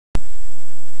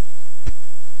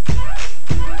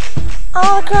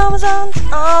All the chromosomes,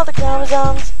 all the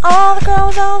chromosomes, all the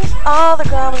chromosomes, all the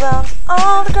chromosomes,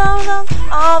 all the chromosomes,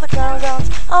 all the chromosomes,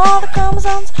 all the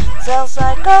chromosomes. The cell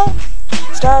cycle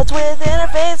starts with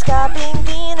interphase, copying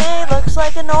DNA, looks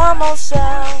like a normal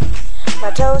cell.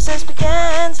 Mitosis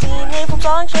begins, DNA forms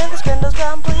long strands, the spindles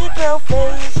complete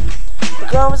prophase. The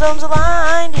chromosomes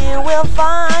aligned, you will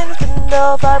find the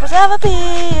spindle fibers have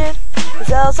appeared. The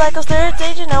cell cycle's third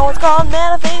stage, you know it's called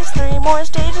metaphase, 3 more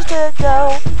stages to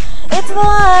go. It's the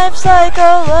life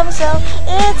cycle of a cell,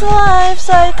 it's the life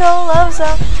cycle of a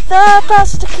cell, the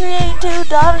process to create 2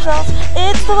 daughter cells.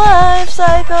 It's the life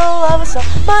cycle of a cell.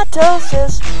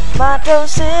 Mitosis,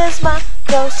 mitosis,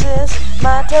 mitosis,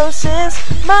 mitosis,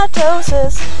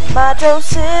 mitosis,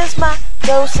 mitosis,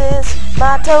 mitosis,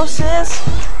 mitosis.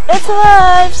 It's the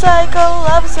life cycle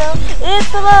of a cell,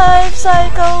 it's the life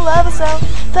cycle of a cell,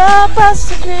 the process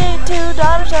to create 2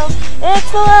 daughter cells.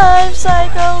 It's the life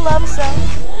cycle of a cell.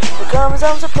 The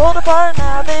chromosomes are pulled apart,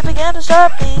 now they begin to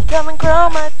start becoming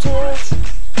chromatids.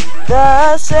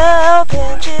 The cell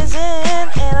pinches in,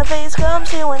 interphase comes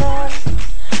to an end.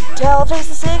 Telophase,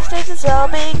 the 6th stage, the cell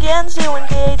begins to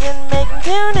engage in making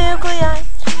 2 nuclei.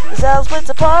 The cell splits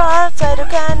apart,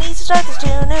 cytokinesis starts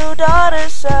 2 new daughter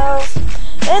cells.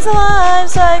 It's the life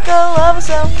cycle of a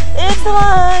cell, it's the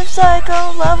life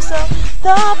cycle of a cell,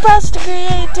 the process to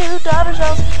create 2 daughter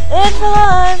cells. It's the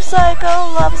life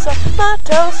cycle of a cell.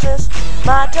 Mitosis,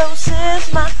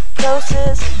 mitosis,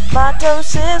 mitosis,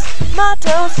 mitosis,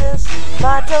 mitosis,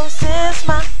 mitosis,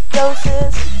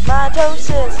 mitosis,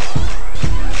 mitosis.